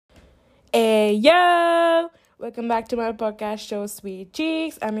Hey yo! Welcome back to my podcast show, Sweet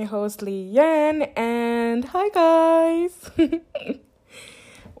Cheeks. I'm your host, Lee Yan, and hi guys!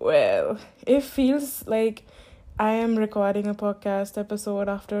 Well, it feels like I am recording a podcast episode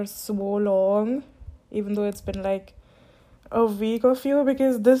after so long, even though it's been like a week or few,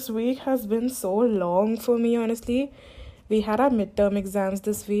 because this week has been so long for me, honestly. We had our midterm exams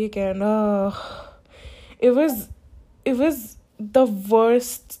this week, and it was it was the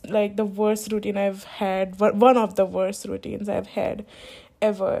worst routine I've had, one of the worst routines I've had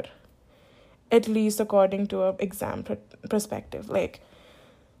ever, at least according to a exam perspective. Like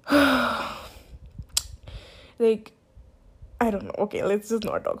I don't know. Okay, let's just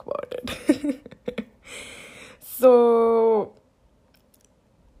not talk about it. So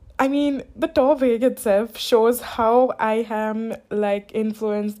I mean, the topic itself shows how I am like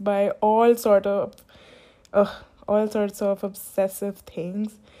influenced by uh, all sorts of obsessive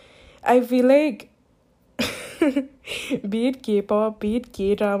things. I feel like be it K-pop, be it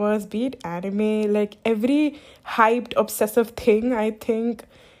K-dramas, be it anime, like every hyped obsessive thing, I think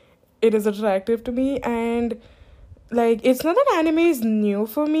it is attractive to me. And like it's not that anime is new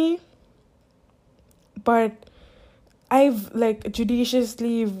for me, but I've like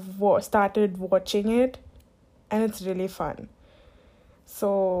judiciously started watching it, and it's really fun.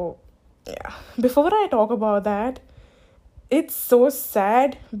 So yeah, before I talk about that, it's so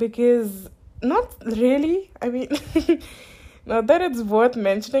sad because not really. I mean, not that it's worth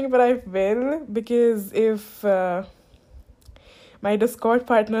mentioning, but I will, because if my Discord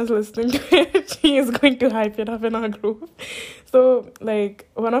partner is listening to it, she is going to hype it up in our group. So, like,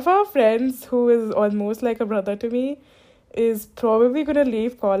 one of our friends who is almost like a brother to me is probably gonna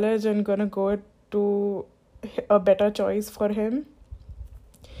leave college and gonna go to a better choice for him.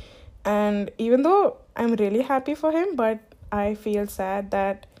 And even though I'm really happy for him, but I feel sad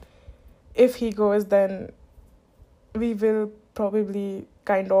that if he goes, then we will probably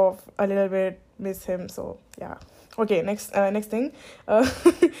kind of a little bit miss him. So yeah. Okay, next thing. Uh,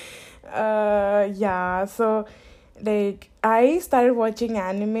 yeah. So like I started watching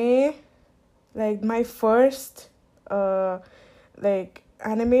anime. Like my first anime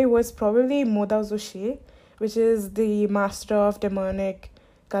was probably Modazushi, which is the master of demonic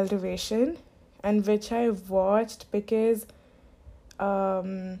cultivation, and which I watched because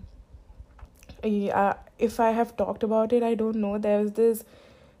um if I have talked about it, I don't know. There's this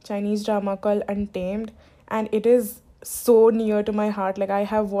Chinese drama called Untamed, and it is so near to my heart. Like I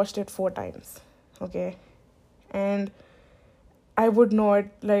have watched it 4 times, okay, and I would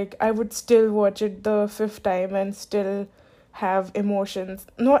still watch it the fifth time and still have emotions.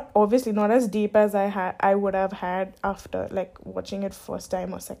 Not obviously not as deep as I would have had after like watching it first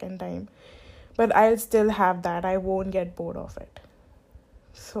time or second time, but I'll still have that. I won't get bored of it.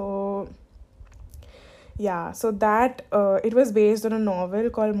 So yeah, so that it was based on a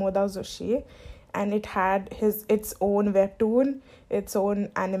novel called Moda Zushi, and it had its own webtoon, its own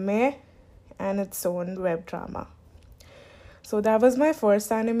anime, and its own web drama. So that was my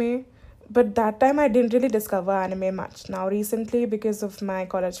first anime, but that time I didn't really discover anime much. Now recently, because of my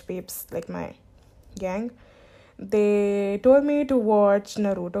college peeps, like my gang, they told me to watch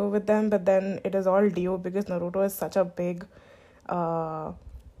Naruto with them, but then it is all due because Naruto is such a big uh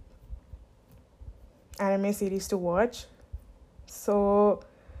anime series to watch. So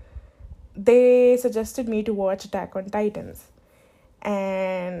they suggested me to watch Attack on Titans.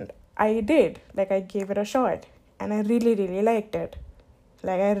 And I did. Like I gave it a shot. And I really, really liked it.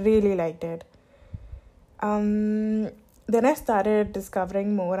 Like I really liked it. Then I started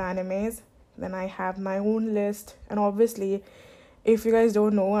discovering more animes. Then I have my own list. And obviously, if you guys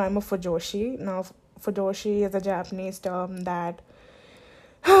don't know, I'm a fujoshi. Now, fujoshi is a Japanese term that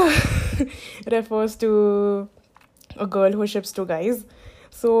refers to a girl who ships two guys.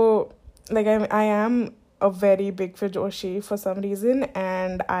 So like I am a very big fujoshi for some reason,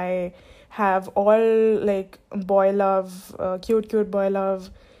 and I have all like boy love, cute boy love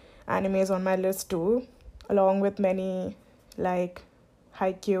animes on my list too, along with many like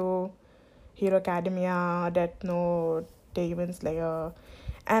Haikyuu, Hero Academia, Death Note, Demon Slayer,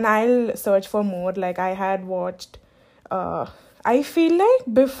 and I'll search for more. Like I had watched I feel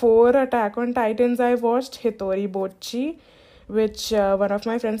like before Attack on Titans, I watched Hitori Bochi, which one of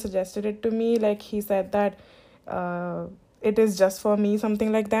my friends suggested it to me. Like he said that it is just for me,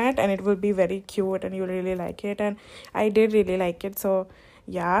 something like that, and it will be very cute and you'll really like it. And I did really like it. So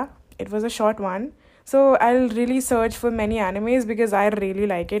yeah, it was a short one. So I'll really search for many animes because I really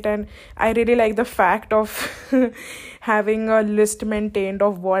like it, and I really like the fact of having a list maintained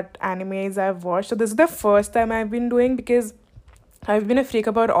of what animes I've watched. So this is the first time I've been doing, because I've been a freak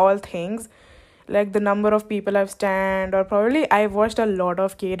about all things, like the number of people I've stand, or probably I've watched a lot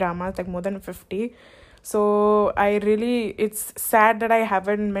of K dramas, like more than 50. So I really, it's sad that I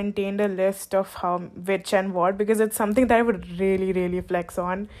haven't maintained a list of how, which and what, because it's something that I would really, really flex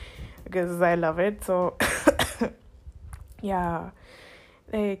on because I love it. So yeah,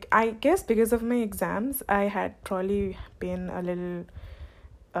 like I guess because of my exams, I had probably been a little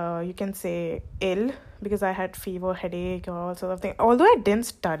you can say ill, because I had fever, headache, all sort of thing. Although I didn't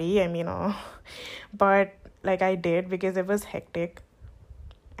study, I mean, but like I did because it was hectic.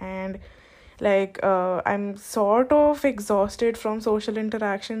 And like I'm sort of exhausted from social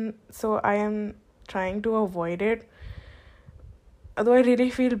interaction, so I am trying to avoid it. Although I really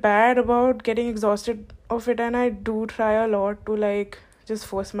feel bad about getting exhausted of it, and I do try a lot to like just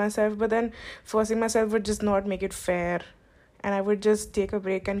force myself, but then forcing myself would just not make it fair, and I would just take a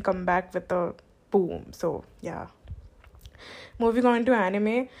break and come back with a boom. So yeah, moving on to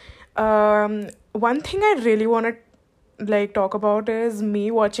anime. One thing I really want to like talk about is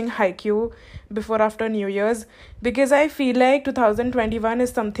me watching Haikyuu before after New Year's, because I feel like 2021 is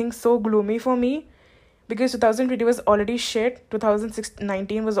something so gloomy for me, because 2020 was already shit,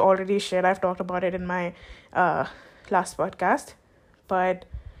 2019 was already shit. I've talked about it in my last podcast. But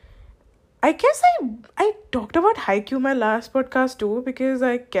I guess I talked about Haikyuu my last podcast too, because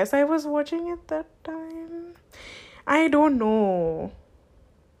I guess I was watching it that time. I don't know.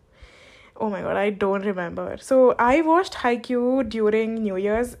 Oh my god, I don't remember. So I watched Haikyuu during New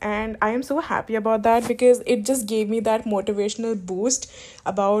Year's, and I am so happy about that, because it just gave me that motivational boost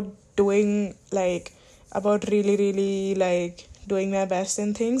about doing like, about really, really like doing my best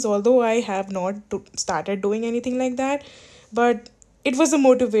in things. Although I have not started doing anything like that, but it was a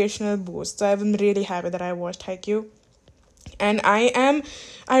motivational boost. So I'm really happy that I watched Haikyuu. And I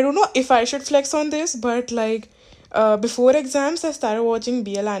don't know if I should flex on this, but like before exams I started watching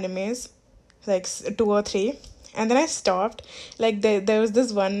BL animes, like two or three, and then I stopped. Like there was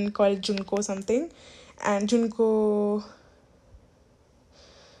this one called Junko something, and Junko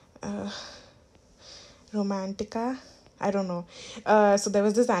Romantica, I don't know. So there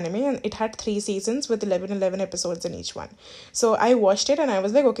was this anime, and it had 3 seasons with 11 episodes in each one. So I watched it, and I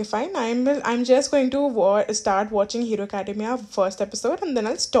was like, okay, fine. I'm just going to start watching Hero Academia first episode, and then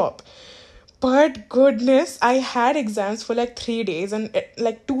I'll stop. But goodness, I had exams for like 3 days, and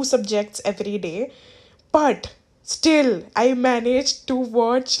like 2 subjects every day. But still, I managed to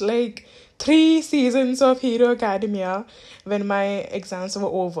watch like 3 seasons of Hero Academia when my exams were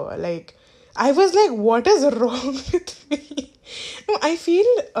over. Like, I was like, what is wrong with me? No, I feel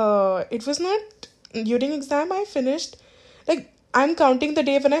it was not during exam I finished. Like, I'm counting the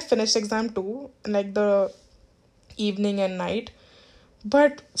day when I finished exam too, like the evening and night.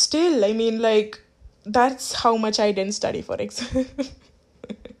 But still, I mean, like, that's how much I didn't study for exam.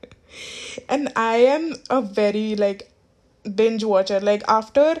 And I am a very, like, binge watcher. Like,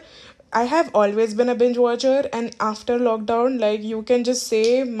 after, I have always been a binge watcher, and after lockdown, like, you can just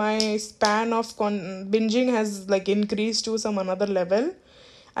say my span of binging has, like, increased to some another level.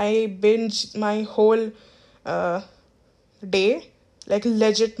 I binge my whole uh, day, like,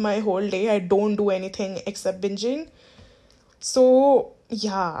 legit my whole day. I don't do anything except binging. So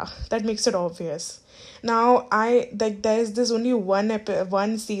yeah, that makes it obvious. Now I like there's this only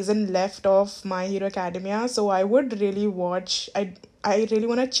one season left of My Hero Academia, so I would really watch. I really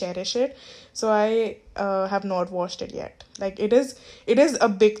want to cherish it, so I have not watched it yet. Like it is a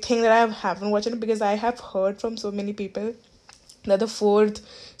big thing that I haven't watched it, because I have heard from so many people that the fourth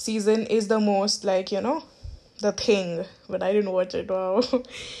season is the most, like, the thing, but I didn't watch it. Wow.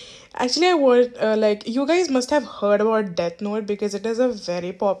 Actually, I watched, like, you guys must have heard about Death Note, because it is a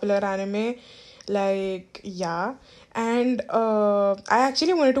very popular anime. Like, yeah. And I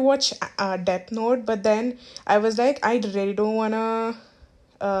actually wanted to watch Death Note, but then I was like, I really don't want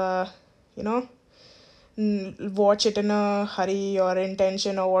to, you know, watch it in a hurry or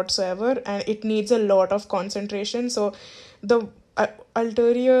intention or whatsoever. And it needs a lot of concentration. So the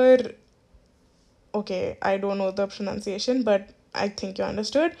ulterior, okay, I don't know the pronunciation, but I think you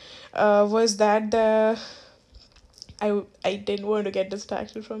understood, was that I didn't want to get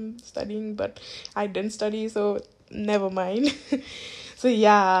distracted from studying, but I didn't study, so never mind. So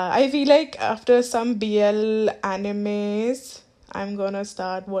yeah, I feel like after some BL animes, I'm gonna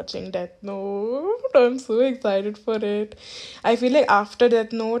start watching Death Note. I'm so excited for it. I feel like after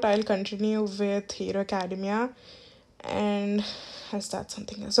Death Note, I'll continue with Hero Academia, and I'll start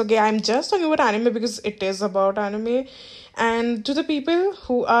something else. Okay, I'm just talking about anime because it is about anime. And to the people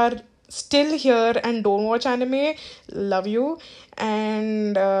who are still here and don't watch anime, love you.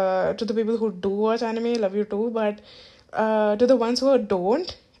 And to the people who do watch anime, love you too. But To the ones who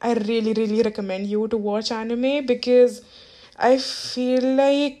don't, I really, really recommend you to watch anime because I feel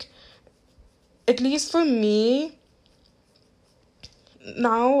like, at least for me,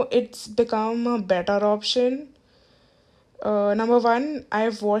 now it's become a better option. Number one,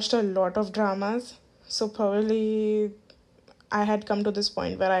 I've watched a lot of dramas, so probably I had come to this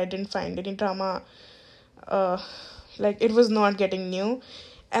point where I didn't find any drama, uh, like it was not getting new.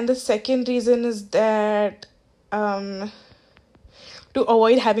 And the second reason is that, um, to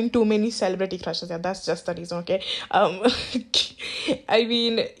avoid having too many celebrity crushes. Yeah, that's just the reason. Okay. I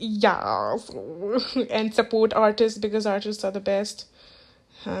mean, yeah, and support artists because artists are the best.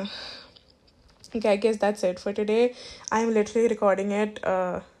 Huh. Okay, I guess that's it for today. I'm literally recording it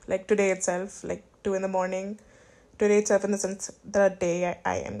like today itself, like 2 in the morning. Today itself isn't the day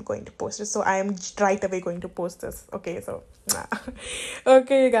I am going to post it. So I am right away going to post this. Okay, so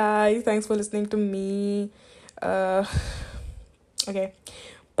okay guys, thanks for listening to me. Uh okay.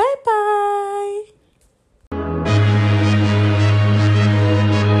 Bye bye.